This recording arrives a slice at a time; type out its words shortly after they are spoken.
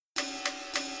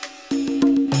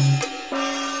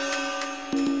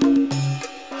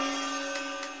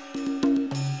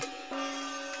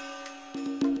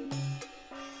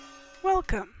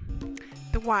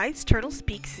Wise Turtle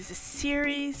Speaks is a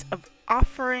series of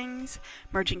offerings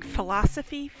merging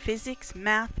philosophy, physics,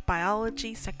 math,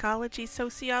 biology, psychology,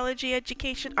 sociology,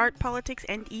 education, art, politics,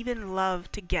 and even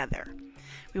love together.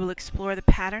 We will explore the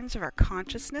patterns of our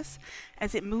consciousness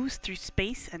as it moves through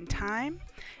space and time,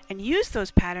 and use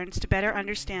those patterns to better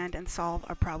understand and solve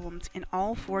our problems in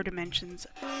all four dimensions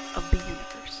of the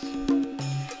universe.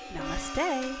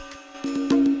 Namaste.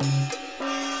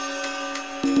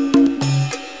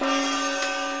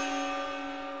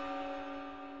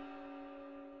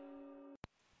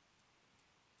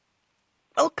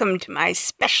 Welcome to my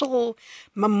special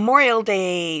Memorial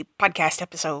Day podcast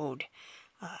episode.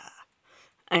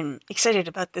 I'm excited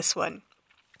about this one.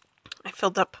 I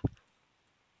filled up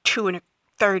 2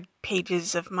 1/3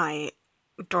 pages of my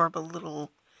adorable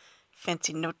little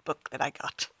fancy notebook that I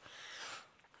got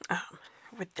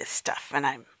with this stuff, and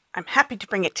I'm happy to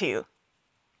bring it to you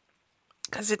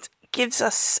because it gives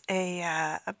us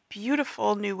a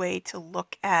beautiful new way to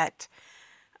look at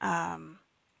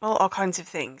all kinds of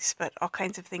things, but all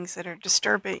kinds of things that are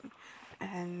disturbing.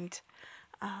 And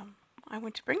I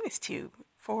want to bring this to you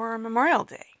for Memorial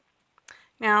Day.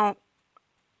 Now,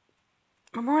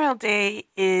 Memorial Day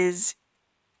is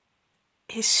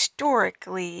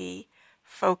historically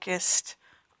focused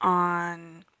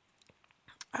on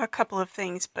a couple of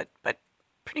things, but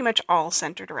pretty much all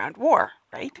centered around war,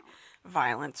 right?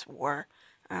 Violence, war,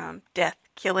 death,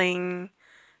 killing,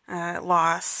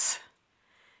 loss,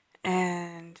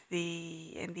 and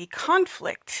the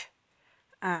conflict.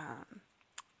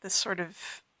 The sort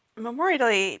of Memorial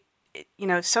Day,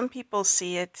 some people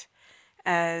see it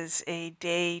as a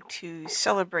day to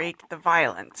celebrate the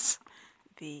violence,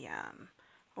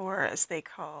 or as they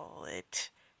call it,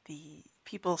 the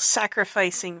people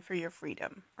sacrificing for your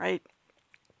freedom, right?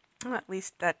 Well, at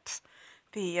least that's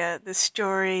the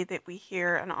story that we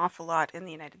hear an awful lot in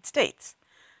the United States.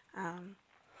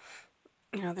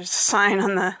 There's a sign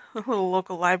on the little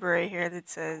local library here that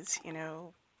says,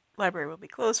 library will be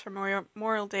closed for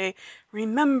Memorial Day.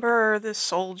 Remember the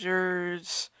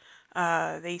soldiers,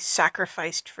 they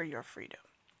sacrificed for your freedom.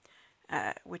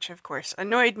 Which of course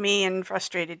annoyed me and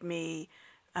frustrated me.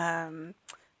 And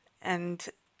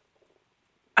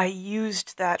I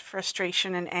used that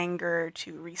frustration and anger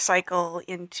to recycle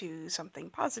into something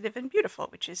positive and beautiful,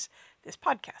 which is this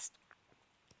podcast.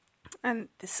 And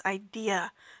this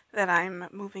idea that I'm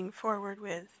moving forward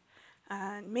with.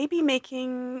 Maybe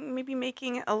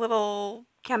making a little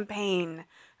campaign.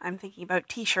 I'm thinking about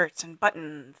t-shirts and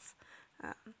buttons.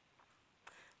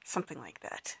 Something like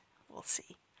that. We'll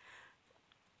see.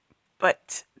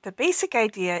 But the basic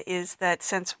idea is that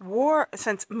since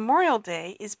Memorial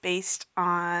Day is based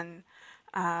on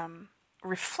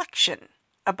reflection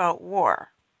about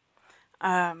war,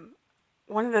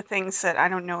 one of the things that I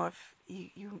don't know if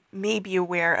you may be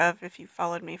aware of if you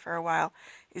followed me for a while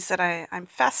is that I'm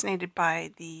fascinated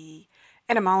by the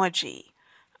etymology,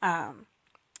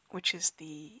 which is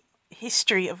the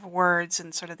history of words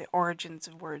and sort of the origins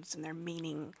of words and their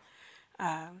meaning.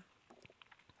 And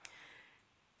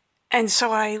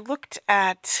so I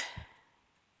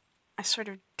sort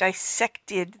of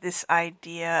dissected this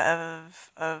idea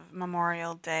of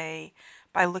Memorial Day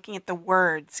by looking at the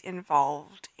words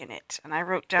involved in it. And I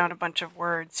wrote down a bunch of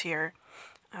words here,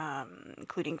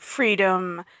 including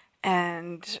freedom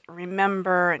and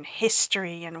remember and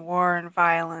history and war and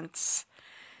violence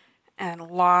and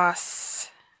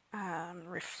loss,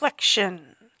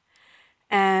 reflection.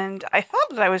 And I thought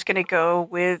that I was going to go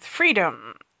with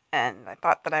freedom. And I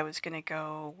thought that I was going to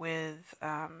go with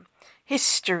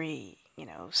history,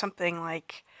 something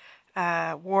like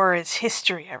war is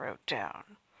history, I wrote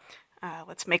down.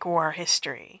 Let's make war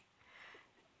history.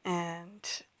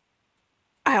 And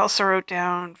I also wrote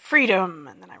down freedom,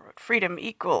 and then I wrote freedom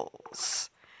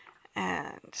equals.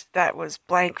 And that was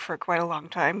blank for quite a long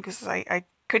time because I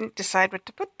couldn't decide what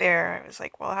to put there. I was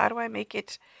like, well, how do I make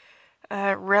it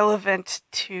relevant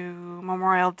to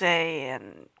Memorial Day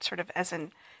and sort of as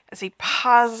a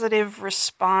positive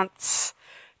response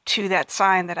to that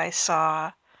sign that I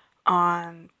saw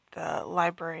on the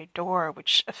library door,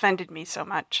 which offended me so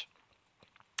much.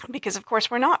 Because, of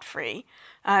course, we're not free.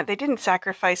 They didn't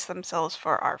sacrifice themselves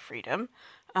for our freedom.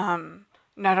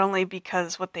 Not only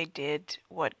because what they did,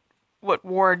 what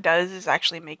war does is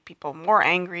actually make people more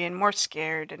angry and more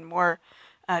scared and more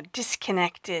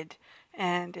disconnected,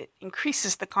 and it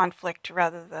increases the conflict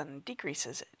rather than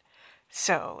decreases it.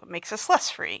 So it makes us less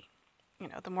free.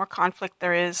 The more conflict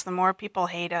there is, the more people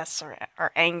hate us or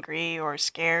are angry or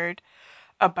scared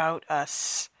about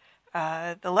us,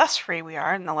 the less free we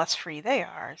are and the less free they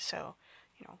are. So,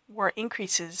 war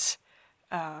increases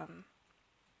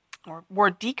or war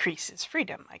decreases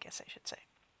freedom, I guess I should say.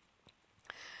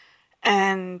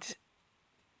 And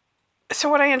so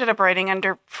what I ended up writing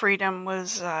under freedom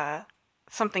was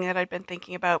something that I'd been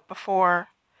thinking about before,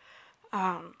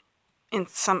 in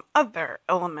some other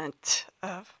element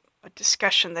of a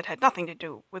discussion that had nothing to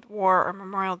do with war or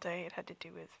Memorial Day. It had to do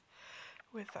with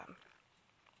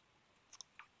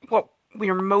what we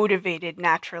are motivated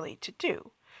naturally to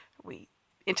do. We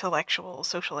intellectual,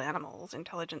 social animals,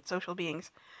 intelligent social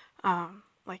beings,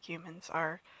 like humans,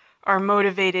 are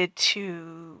motivated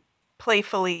to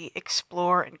playfully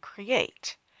explore and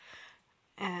create,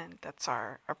 and that's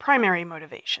our primary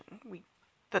motivation.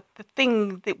 The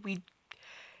thing that we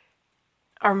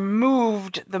are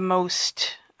moved the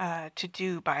most to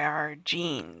do by our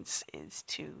genes is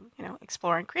to,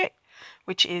 explore and create,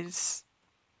 which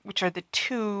are the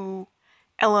two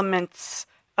elements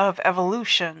of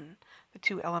evolution, the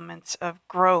two elements of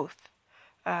growth.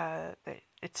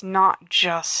 It's not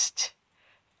just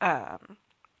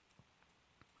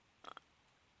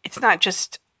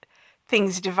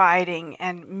things dividing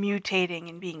and mutating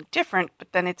and being different,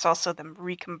 but then it's also them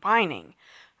recombining.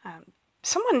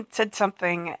 Someone said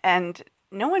something, and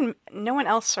no one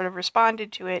else sort of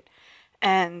responded to it,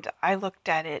 and I looked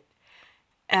at it,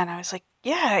 and I was like,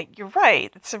 yeah, you're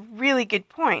right. It's a really good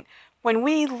point. When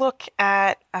we look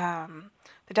at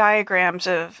the diagrams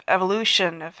of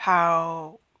evolution, of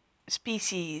how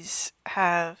species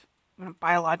have,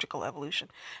 biological evolution,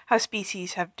 how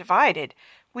species have divided,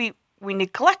 we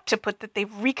neglect to put that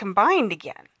they've recombined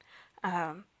again.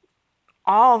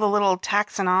 All the little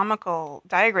taxonomical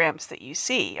diagrams that you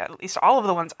see, at least all of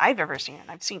the ones I've ever seen, and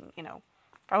I've seen,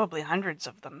 probably hundreds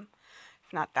of them,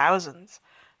 if not thousands,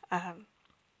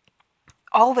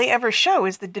 all they ever show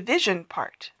is the division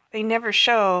part. They never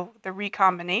show the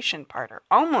recombination part, or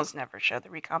almost never show the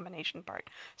recombination part.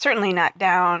 Certainly not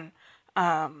down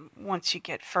once you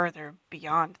get further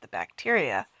beyond the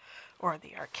bacteria or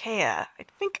the archaea. I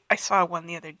think I saw one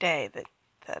the other day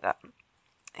that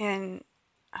in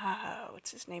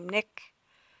what's his name, Nick?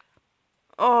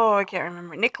 Oh, I can't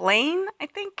remember. Nick Lane, I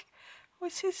think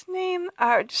was his name.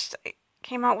 Just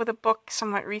came out with a book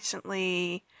somewhat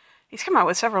recently. He's come out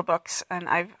with several books, and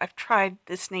I've tried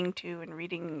listening to and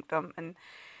reading them,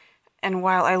 and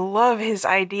while I love his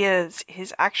ideas,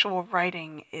 his actual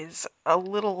writing is a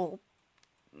little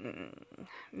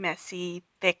messy,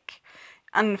 thick,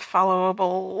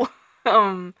 unfollowable.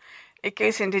 It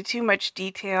goes into too much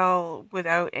detail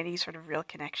without any sort of real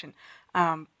connection.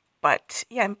 But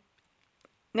yeah,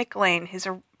 Nick Lane,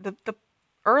 the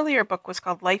earlier book was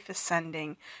called Life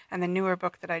Ascending, and the newer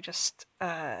book that I just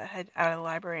had out of the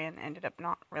library and ended up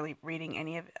not really reading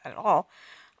any of it at all,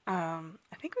 I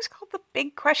think it was called The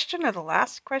Big Question, or The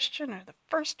Last Question, or The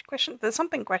First Question, the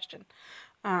something question,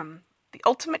 The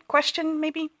Ultimate Question,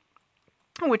 maybe,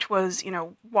 which was,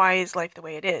 why is life the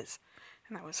way it is?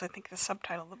 And that was, I think, the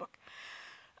subtitle of the book.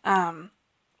 And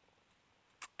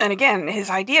again, his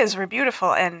ideas were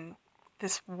beautiful, and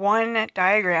this one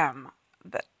diagram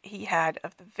that he had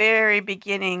of the very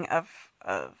beginning of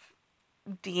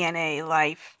DNA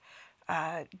life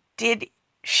did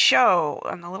show,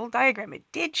 on the little diagram, it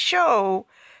did show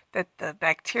that the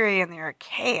bacteria and the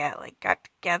archaea got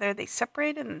together. They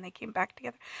separated and they came back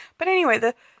together. But anyway,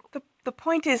 the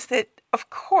point is that, of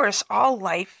course, all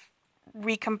life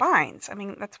recombines. I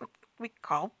mean, that's what we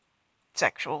call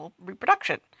sexual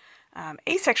reproduction.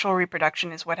 Asexual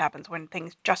reproduction is what happens when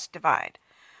things just divide.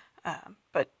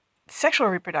 But sexual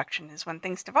reproduction is when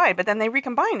things divide, but then they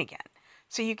recombine again.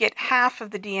 So you get half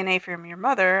of the DNA from your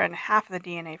mother and half of the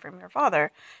DNA from your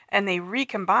father, and they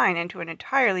recombine into an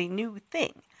entirely new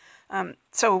thing.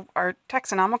 So our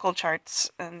taxonomical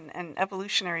charts and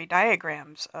evolutionary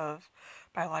diagrams of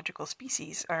biological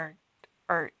species are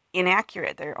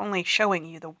inaccurate. They're only showing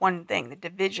you the one thing, the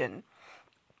division,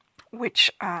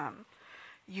 which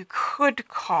you could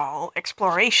call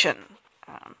exploration,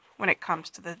 when it comes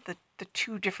to the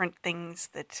two different things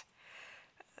that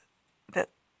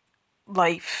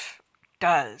life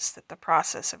does, that the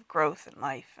process of growth and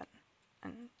life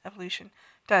and evolution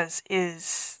does,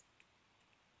 is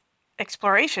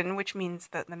exploration, which means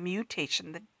that the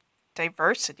mutation, the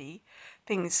diversity,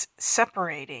 things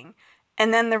separating,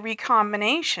 and then the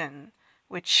recombination,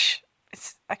 which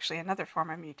is actually another form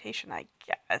of mutation, I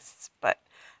guess, but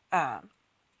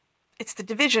it's the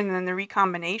division and the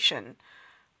recombination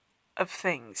of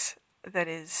things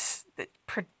that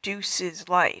produces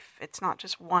life. It's not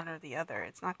just one or the other.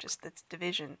 It's not just this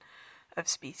division of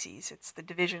species. It's the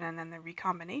division and then the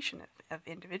recombination of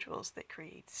individuals that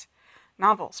creates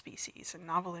novel species and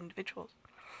novel individuals.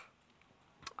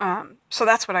 So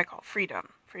that's what I call freedom.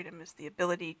 Freedom is the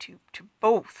ability to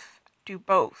both do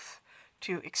both,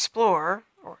 to explore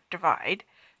or divide,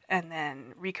 and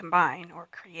then recombine or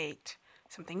create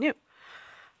something new.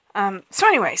 So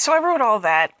anyway, so I wrote all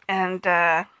that, and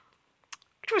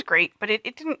which was great, but it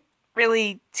didn't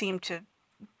really seem to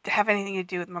have anything to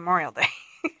do with Memorial Day.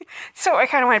 So I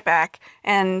kind of went back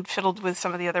and fiddled with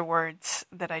some of the other words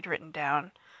that I'd written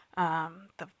down.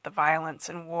 The violence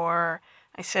and war.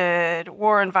 I said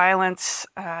war and violence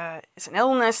is an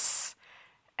illness,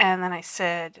 and then I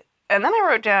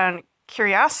wrote down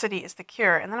curiosity is the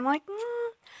cure, and then I'm like,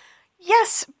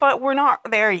 yes, but we're not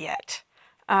there yet.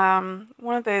 One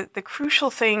of the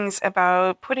crucial things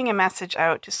about putting a message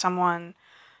out to someone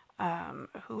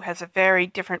who has a very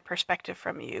different perspective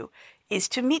from you is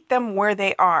to meet them where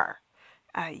they are.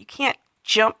 You can't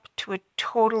jump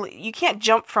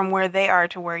from where they are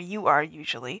to where you are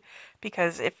usually,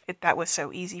 because if that was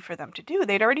so easy for them to do,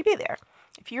 they'd already be there.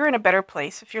 If you're in a better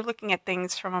place, if you're looking at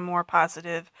things from a more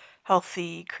positive,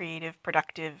 healthy, creative,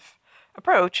 productive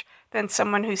approach, than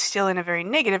someone who's still in a very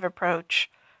negative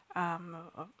approach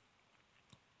of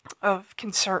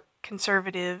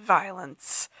conservative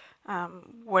violence,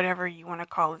 whatever you want to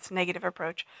call its negative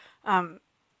approach.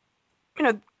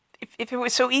 If it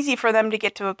was so easy for them to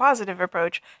get to a positive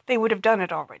approach, they would have done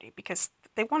it already, because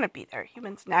they want to be there.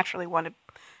 Humans naturally want to,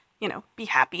 be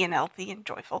happy and healthy and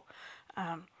joyful.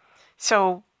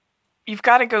 So you've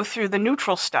got to go through the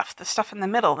neutral stuff, the stuff in the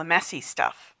middle, the messy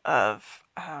stuff of,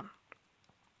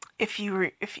 if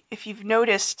you've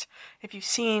noticed, if you've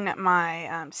seen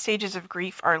my Stages of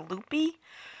Grief Are Loopy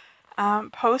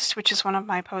post, which is one of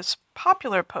my most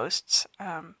popular posts,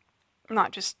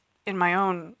 not just in my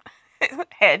own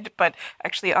head, but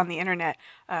actually on the internet,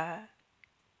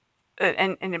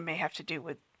 and it may have to do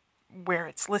with where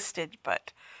it's listed,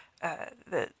 but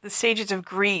the stages of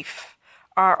grief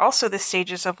are also the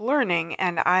stages of learning,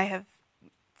 and I have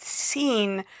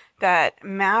seen that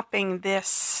mapping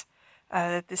these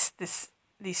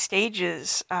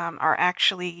stages are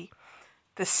actually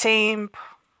the same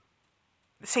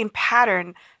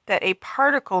pattern that a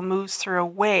particle moves through a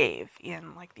wave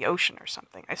in, like, the ocean or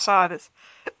something. I saw this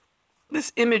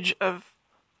image of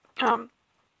and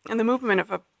the movement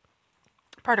of a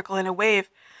particle in a wave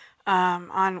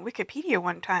on Wikipedia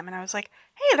one time, and I was like,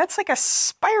 hey, that's like a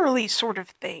spirally sort of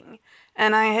thing.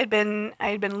 And I had been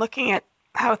looking at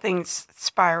how things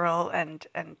spiral and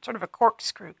sort of a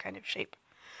corkscrew kind of shape.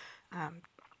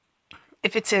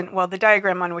 If it's the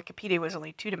diagram on Wikipedia was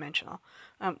only two-dimensional,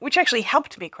 which actually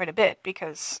helped me quite a bit,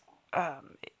 because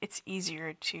it's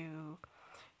easier to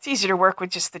work with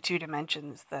just the 2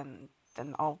 dimensions than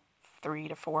all 3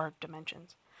 to 4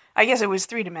 dimensions. I guess it was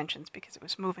 3 dimensions because it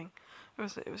was moving.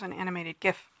 It was an animated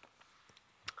GIF.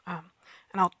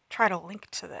 And I'll try to link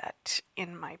to that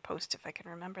in my post if I can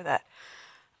remember that.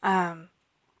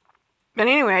 But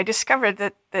anyway, I discovered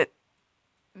that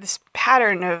this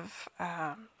pattern of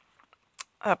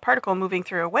a particle moving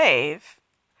through a wave,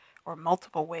 or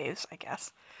multiple waves, I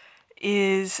guess,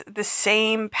 is the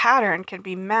same pattern can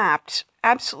be mapped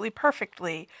absolutely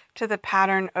perfectly to the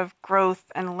pattern of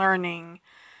growth and learning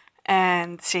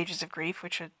and stages of grief,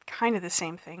 which are kind of the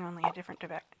same thing, only a different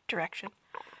direction,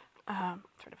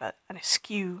 sort of an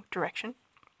askew direction,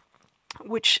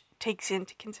 which takes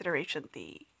into consideration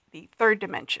the 3rd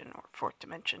dimension or 4th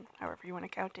dimension, however you want to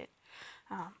count it,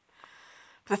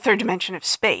 the 3rd dimension of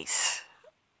space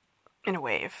in a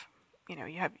wave.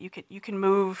 You can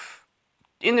move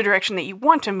in the direction that you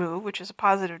want to move, which is a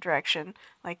positive direction,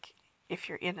 like if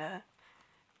you're in a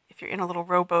little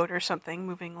rowboat or something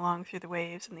moving along through the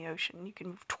waves in the ocean, you can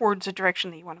move towards a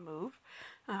direction that you want to move,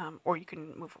 or you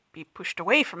can be pushed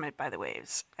away from it by the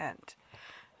waves, and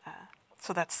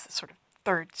so that's the sort of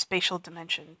 3rd spatial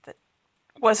dimension that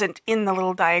wasn't in the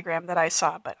little diagram that I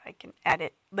saw, but I can add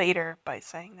it later by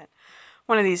saying that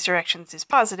one of these directions is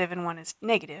positive and one is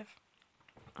negative.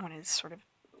 One is sort of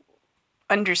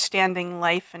understanding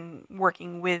life and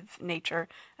working with nature,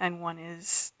 and one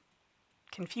is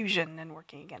confusion and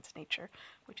working against nature,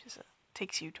 which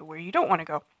takes you to where you don't want to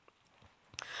go.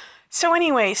 So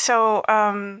anyway,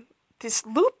 this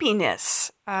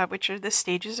loopiness, which are the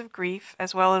stages of grief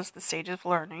as well as the stages of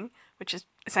learning, which is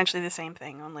essentially the same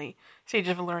thing, only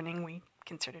stages of learning we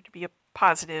consider to be a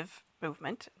positive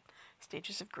movement.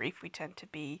 Stages of grief we tend to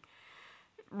be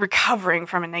recovering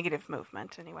from a negative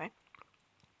movement anyway.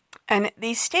 And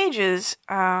these stages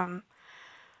I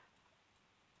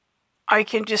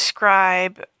can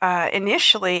describe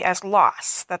initially as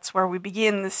loss. That's where we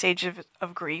begin the stage of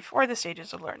grief, or the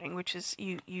stages of learning, which is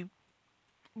you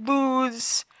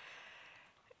lose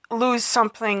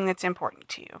something that's important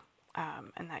to you.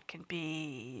 And that can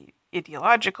be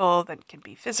ideological, then it can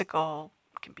be physical,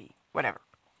 it can be whatever.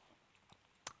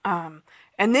 And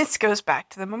this goes back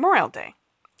to the Memorial Day.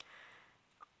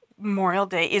 Memorial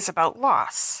Day is about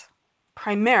loss,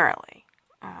 primarily.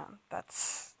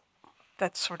 That's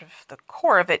sort of the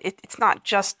core of it. It's not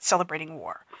just celebrating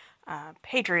war.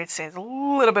 Patriots Day is a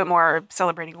little bit more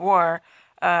celebrating war.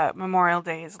 Memorial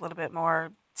Day is a little bit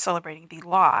more celebrating the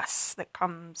loss that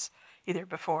comes either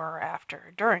before or after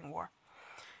or during war.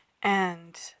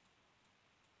 And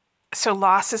so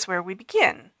loss is where we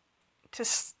begin to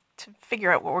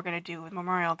figure out what we're going to do with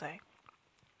Memorial Day.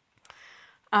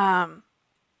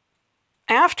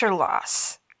 After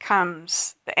loss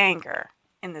comes the anger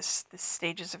in this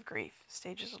stages of grief,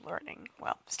 stages of learning.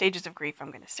 Well, stages of grief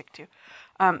I'm going to stick to.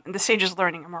 The stages of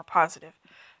learning are more positive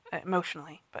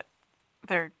emotionally, but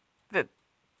they're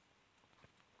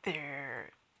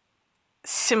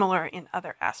similar in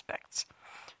other aspects.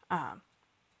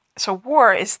 So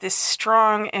war is this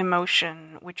strong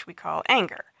emotion which we call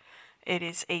anger. It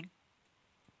is a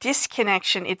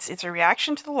disconnection. It's a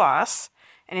reaction to the loss,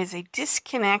 and is a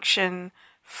disconnection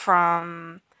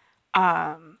from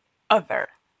other.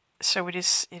 So it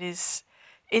is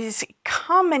a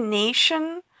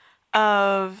combination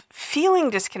of feeling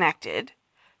disconnected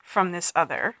from this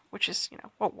other, which is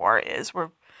what war is.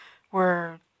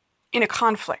 We're in a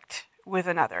conflict with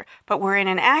another, but we're in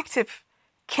an active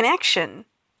connection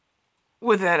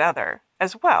with that other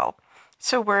as well.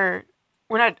 So we're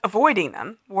not avoiding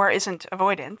them. War isn't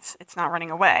avoidance. It's not running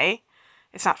away.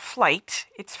 It's not flight.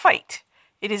 It's fight.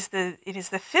 It is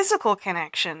the physical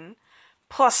connection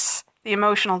plus the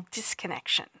emotional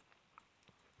disconnection.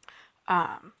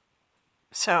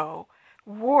 So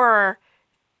war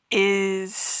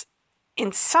is,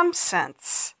 in some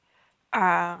sense,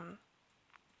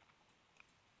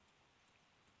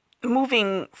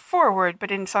 moving forward, but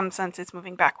in some sense it's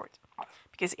moving backwards.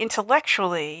 Because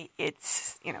intellectually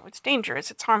it's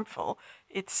dangerous, it's harmful,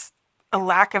 it's a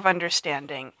lack of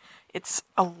understanding, it's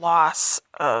a loss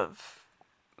of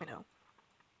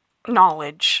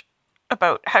knowledge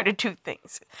about how to do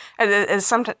things. As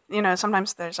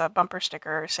sometimes there's a bumper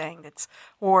sticker saying that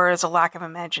war is a lack of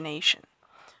imagination,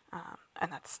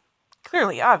 and that's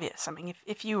clearly obvious. I mean,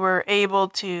 if you were able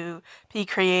to be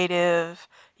creative,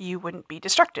 you wouldn't be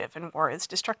destructive, and war is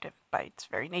destructive by its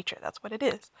very nature. That's what it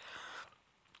is.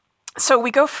 So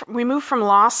we move from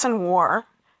loss and war,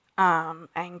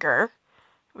 anger.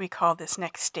 We call this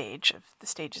next stage of the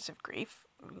stages of grief.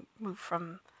 We move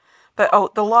from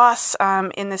the loss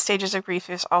in the stages of grief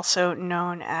is also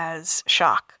known as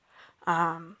shock,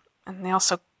 and they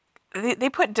also they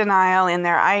put denial in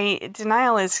there.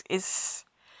 Denial is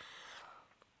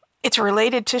it's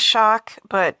related to shock,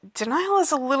 but denial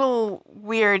is a little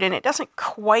weird, and it doesn't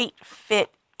quite fit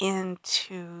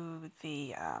into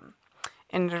the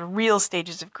real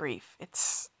stages of grief.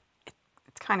 It's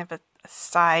kind of a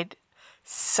side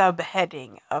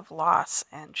subheading of loss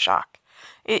and shock.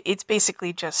 It's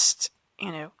basically just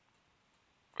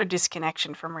a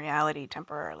disconnection from reality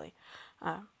temporarily.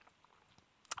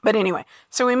 But anyway,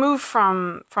 so we move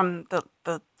from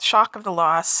the shock of the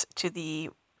loss to the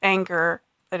anger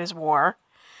that is war,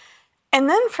 and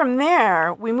then from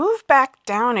there we move back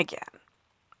down again.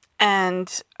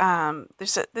 And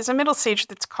there's a middle stage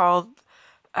that's called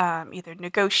either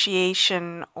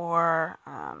negotiation or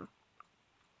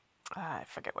I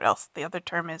forget what else the other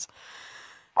term is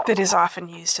that is often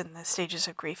used in the stages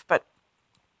of grief, but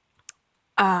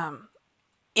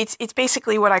it's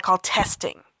basically what I call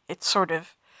testing. It's sort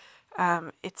of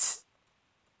it's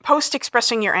post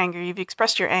expressing your anger. You've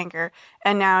expressed your anger,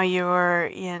 and now you're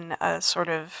in a sort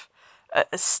of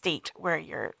a state where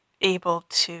you're able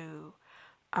to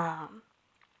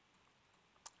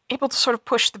sort of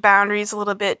push the boundaries a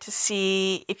little bit to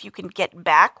see if you can get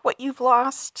back what you've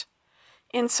lost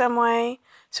in some way.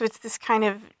 So it's this kind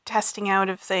of testing out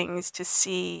of things to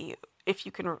see if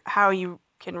you can, how you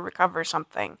can recover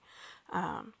something.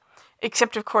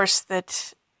 Except of course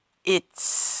that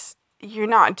you're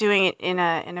not doing it in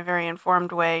a very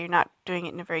informed way. You're not doing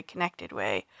it in a very connected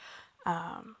way.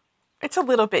 It's a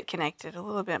little bit connected, a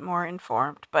little bit more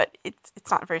informed, but it's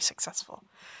not very successful.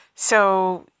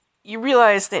 So you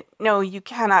realize that no, you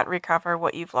cannot recover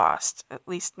what you've lost, at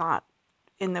least not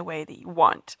in the way that you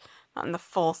want, not in the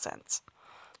full sense.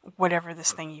 Whatever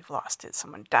this thing you've lost is,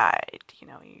 someone died,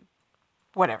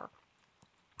 whatever.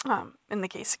 In the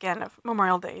case again of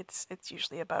Memorial Day, it's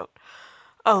usually about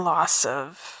a loss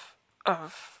of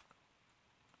a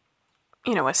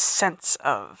sense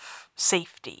of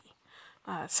safety,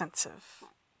 a sense of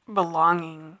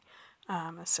belonging,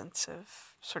 a sense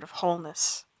of sort of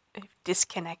wholeness,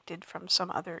 disconnected from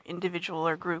some other individual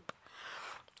or group.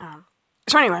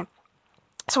 So anyway,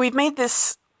 so we've made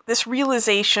this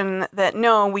realization that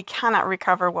no, we cannot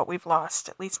recover what we've lost,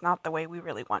 at least not the way we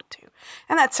really want to.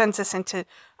 And that sends us into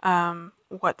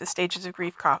what the stages of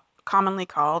grief commonly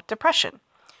call depression.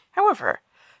 However,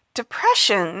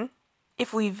 depression,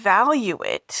 if we value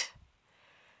it,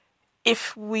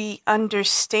 if we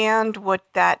understand what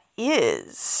that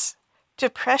is,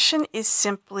 depression is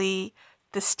simply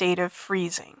the state of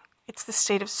freezing. It's the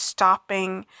state of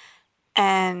stopping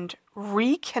and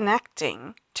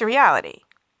reconnecting to reality.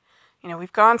 You know,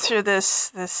 we've gone through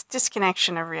this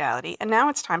disconnection of reality, and now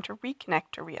it's time to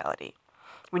reconnect to reality.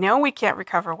 We know we can't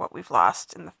recover what we've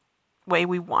lost in the way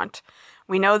we want.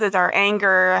 We know that our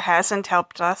anger hasn't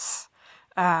helped us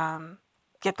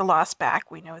get the loss back.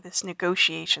 We know this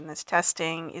negotiation, this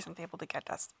testing isn't able to get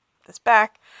us this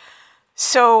back.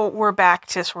 So we're back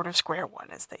to sort of square one,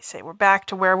 as they say. We're back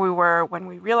to where we were when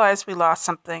we realized we lost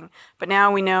something, but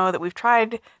now we know that we've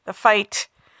tried the fight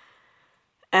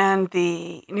and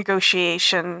the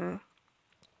negotiation,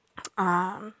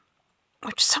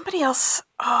 which somebody else,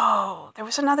 there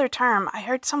was another term. I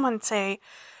heard someone say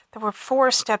there were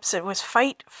 4 steps. It was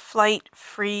fight, flight,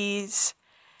 freeze,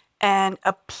 and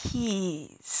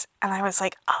appease. And I was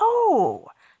like, oh,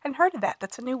 I hadn't heard of that.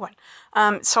 That's a new one.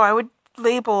 So I would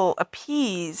label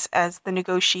appease as the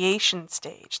negotiation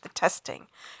stage, the testing.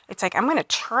 It's like, I'm going to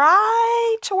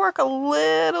try to work a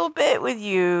little bit with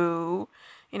you.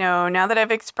 You know, now that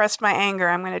I've expressed my anger,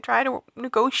 I'm going to try to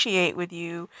negotiate with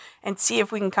you and see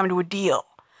if we can come to a deal.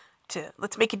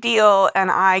 Let's make a deal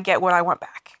and I get what I want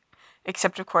back.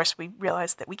 Except, of course, we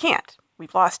realize that we can't.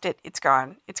 We've lost it. It's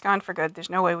gone. It's gone for good. There's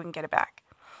no way we can get it back.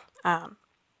 And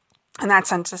that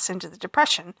sends us into the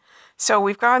depression. So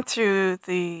we've gone through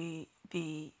the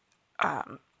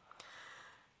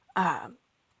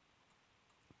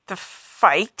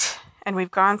fight, and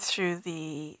we've gone through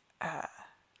the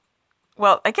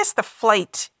I guess the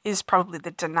flight is probably the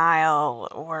denial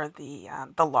or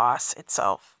the loss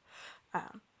itself.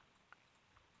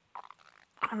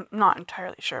 I'm not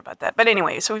entirely sure about that, but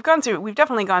anyway, so we've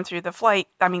definitely gone through the fight,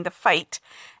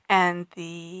 and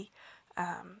the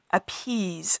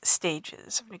appease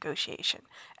stages of negotiation,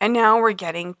 and now we're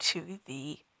getting to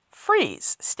the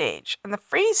freeze stage, and the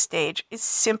freeze stage is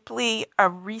simply a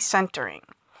recentering,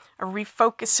 a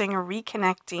refocusing, a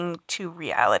reconnecting to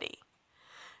reality.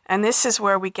 And this is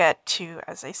where we get to,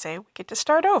 as I say, we get to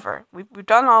start over. We've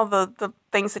done all the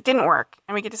things that didn't work,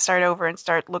 and we get to start over and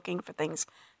start looking for things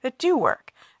that do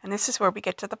work. And this is where we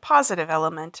get to the positive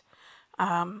element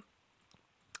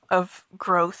of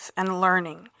growth and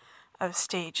learning of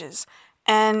stages.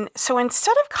 And so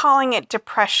instead of calling it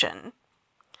depression,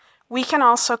 we can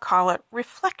also call it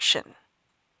reflection.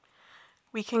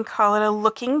 We can call it a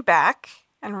looking back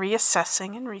and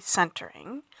reassessing and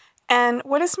recentering. And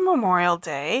what is Memorial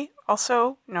Day,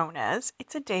 also known as?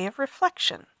 It's a day of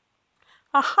reflection.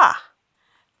 Aha!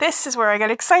 This is where I got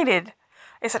excited.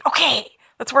 I said, okay,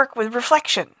 let's work with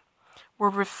reflection. We're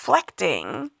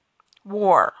reflecting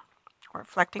war. We're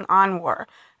reflecting on war.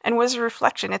 And what is a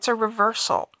reflection? It's a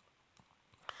reversal.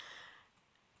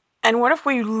 And what if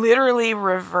we literally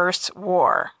reverse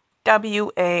war?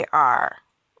 W-A-R.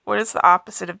 What is the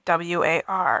opposite of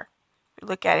W-A-R? We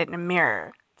look at it in a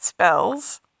mirror. It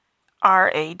spells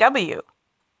R-A-W.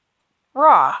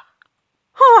 Raw.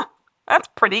 Huh, that's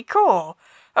pretty cool.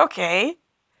 Okay.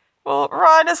 Well,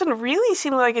 raw doesn't really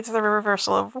seem like it's the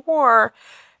reversal of war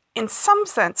in some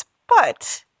sense,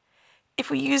 but if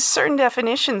we use certain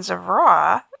definitions of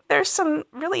raw, there's some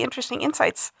really interesting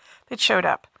insights that showed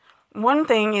up. One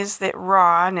thing is that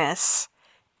rawness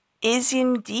is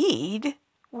indeed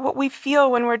what we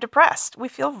feel when we're depressed. We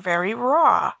feel very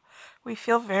raw. We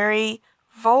feel very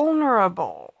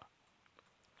vulnerable.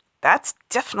 That's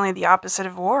definitely the opposite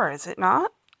of war, is it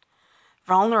not?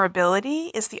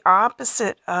 Vulnerability is the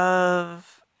opposite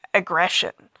of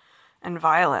aggression and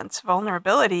violence.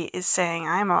 Vulnerability is saying,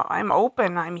 I'm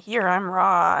open, I'm here, I'm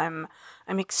raw,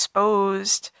 I'm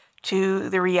exposed to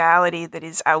the reality that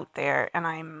is out there, and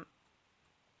I'm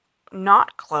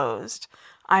not closed.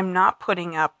 I'm not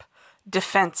putting up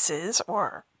defenses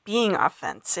or being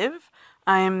offensive.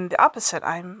 I'm the opposite.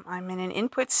 I'm in an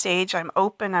input stage. I'm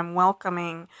open. I'm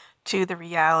welcoming to the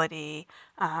reality.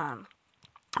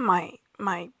 My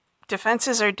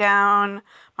defenses are down.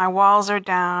 My walls are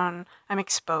down. I'm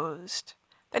exposed.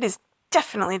 That is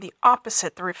definitely the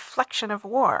opposite, the reflection of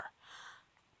war.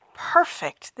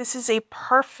 Perfect. This is a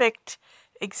perfect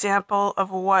example of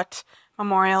what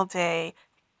Memorial Day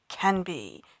can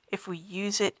be if we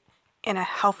use it in a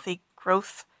healthy,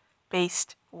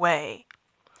 growth-based way.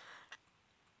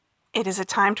 It is a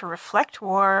time to reflect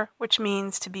war, which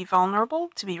means to be vulnerable,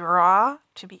 to be raw,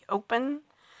 to be open,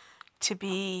 to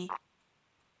be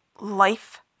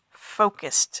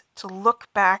life-focused, to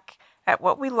look back at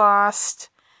what we lost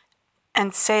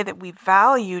and say that we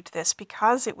valued this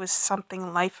because it was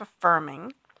something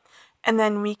life-affirming. And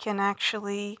then we can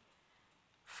actually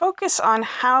focus on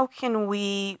how can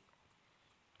we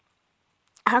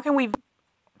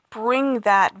bring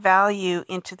that value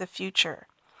into the future?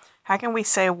 How can we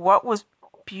say what was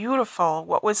beautiful,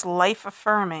 what was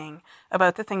life-affirming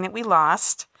about the thing that we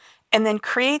lost, and then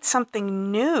create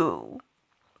something new,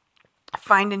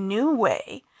 find a new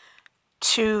way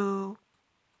to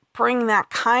bring that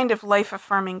kind of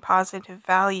life-affirming positive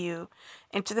value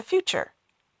into the future.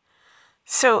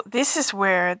 So this is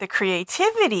where the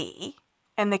creativity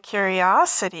and the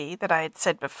curiosity that I had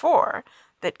said before,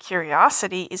 that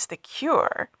curiosity is the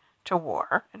cure to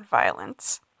war and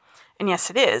violence. And yes,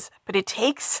 it is, but it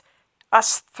takes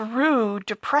us through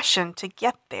depression to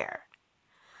get there.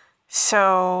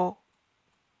 So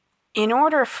in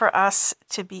order for us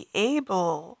to be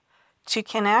able to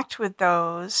connect with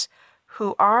those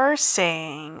who are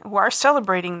celebrating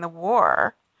the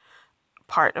war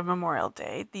part of Memorial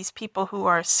Day, these people who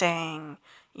are saying,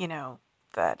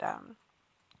 that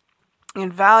you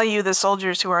value the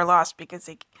soldiers who are lost because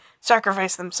they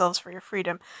sacrifice themselves for your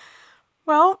freedom.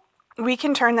 Well, we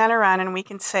can turn that around and we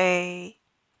can say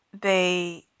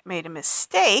they made a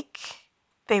mistake.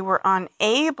 They were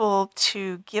unable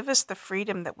to give us the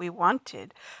freedom that we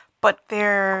wanted, but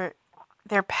their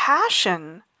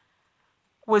passion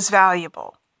was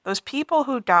valuable. Those people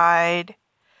who died,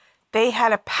 they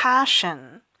had a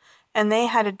passion and they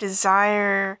had a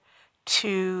desire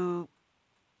to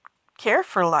care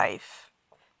for life,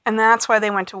 and that's why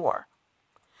they went to war.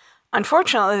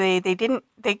 Unfortunately,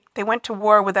 they went to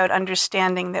war without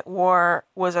understanding that war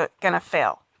was going to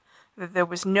fail, that there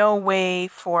was no way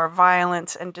for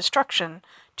violence and destruction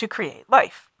to create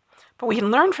life. But we can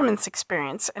learn from this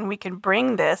experience, and we can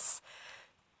bring this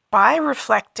by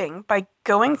reflecting, by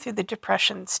going through the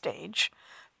depression stage,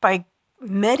 by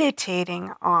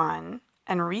meditating on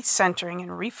and recentering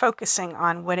and refocusing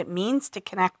on what it means to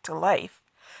connect to life,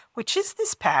 which is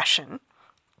this passion.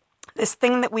 This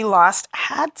thing that we lost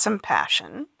had some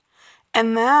passion,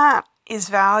 and that is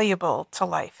valuable to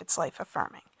life. It's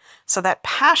life-affirming. So that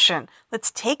passion,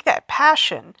 let's take that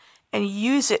passion and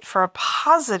use it for a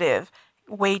positive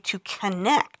way to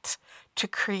connect, to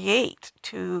create,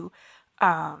 to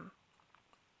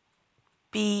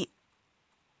be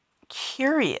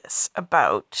curious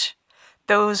about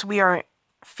those we are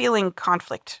feeling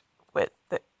conflict with,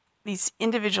 these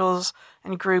individuals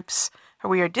and groups who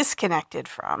we are disconnected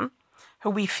from, who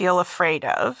we feel afraid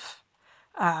of,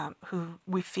 who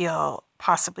we feel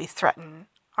possibly threaten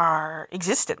our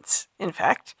existence, in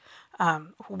fact, who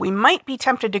we might be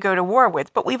tempted to go to war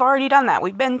with, but we've already done that.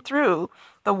 We've been through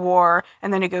the war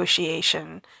and the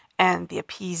negotiation and the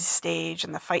appease stage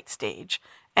and the fight stage,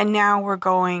 and now we're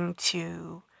going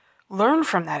to learn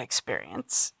from that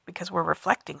experience because we're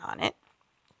reflecting on it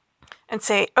and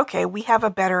say, okay, we have a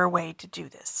better way to do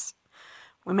this.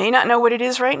 We may not know what it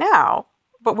is right now,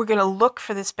 but we're going to look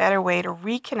for this better way to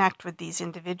reconnect with these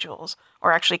individuals,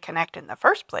 or actually connect in the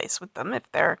first place with them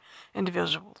if they're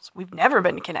individuals we've never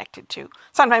been connected to.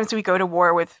 Sometimes we go to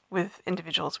war with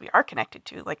individuals we are connected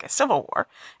to, like a civil war,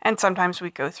 and sometimes we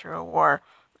go through a war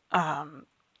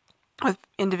with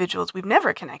individuals we've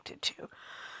never connected to,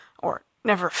 or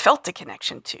never felt a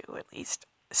connection to, at least.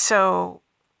 So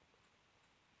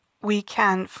we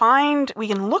can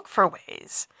look for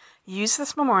ways, use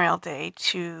this Memorial Day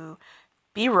to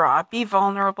be raw, be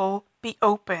vulnerable, be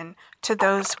open to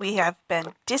those we have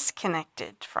been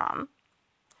disconnected from,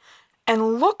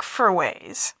 and look for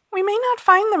ways. We may not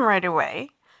find them right away,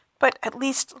 but at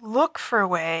least look for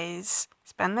ways,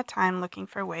 spend the time looking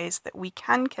for ways that we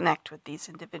can connect with these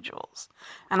individuals.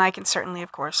 And I can certainly,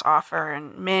 of course, offer,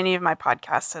 and many of my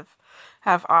podcasts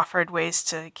have offered ways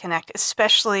to connect,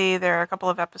 especially there are a couple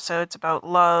of episodes about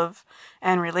love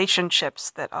and relationships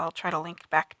that I'll try to link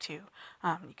back to.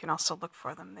 You can also look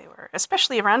for them. They were,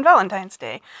 especially around Valentine's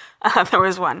Day, there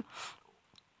was one,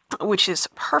 which is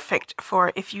perfect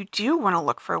for if you do want to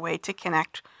look for a way to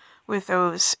connect with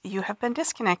those you have been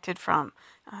disconnected from,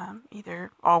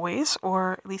 either always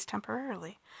or at least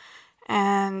temporarily.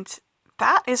 And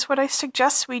that is what I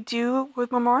suggest we do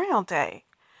with Memorial Day.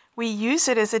 We use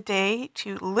it as a day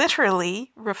to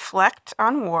literally reflect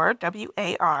on war,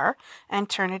 W-A-R, and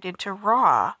turn it into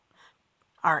raw,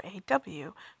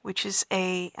 R-A-W, which is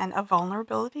a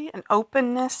vulnerability, an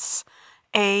openness,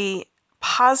 a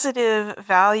positive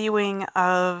valuing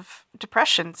of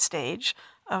depression stage,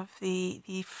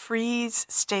 the freeze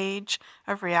stage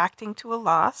of reacting to a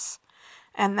loss.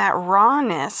 And that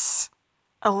rawness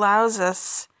allows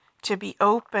us to be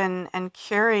open and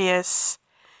curious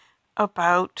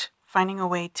about finding a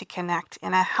way to connect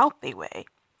in a healthy way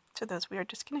to those we are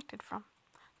disconnected from,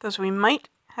 those we might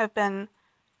have been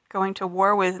going to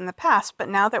war with in the past, but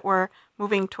now that we're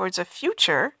moving towards a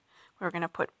future, we're going to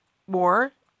put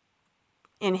war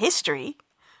in history,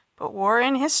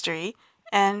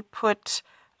 and put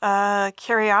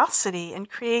curiosity and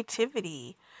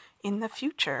creativity in the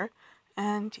future,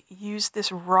 and use this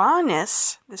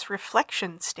rawness, this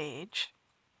reflection stage,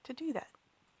 to do that.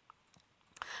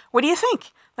 What do you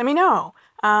think? Let me know.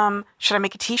 Should I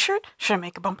make a t-shirt? Should I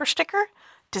make a bumper sticker?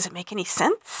 Does it make any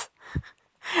sense?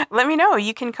 Let me know.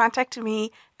 You can contact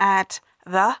me at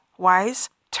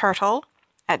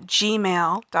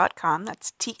thewiseturtle@gmail.com.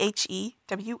 That's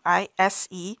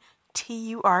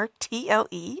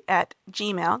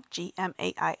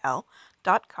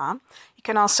TheWiseTurtle@gmail.com. You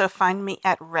can also find me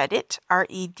at Reddit,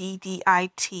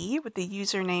 Reddit, with the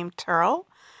username Turl.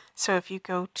 So if you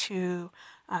go to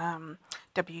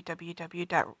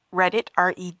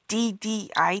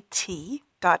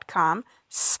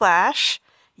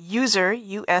www.reddit.com/user,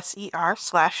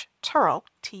 user/Turl,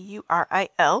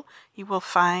 Turil, you will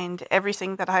find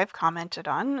everything that I've commented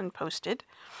on and posted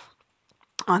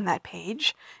on that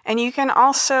page. And you can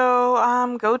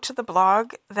also go to the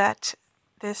blog that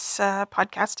this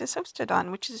podcast is hosted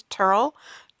on, which is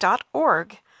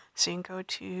turl.org. So you can go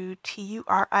to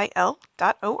turil.org,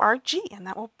 and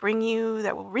that will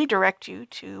redirect you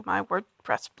to my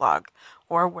WordPress blog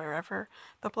or wherever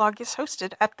the blog is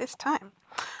hosted at this time.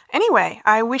 Anyway,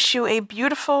 I wish you a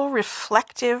beautiful,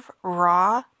 reflective,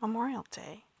 raw Memorial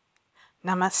Day.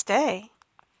 Namaste.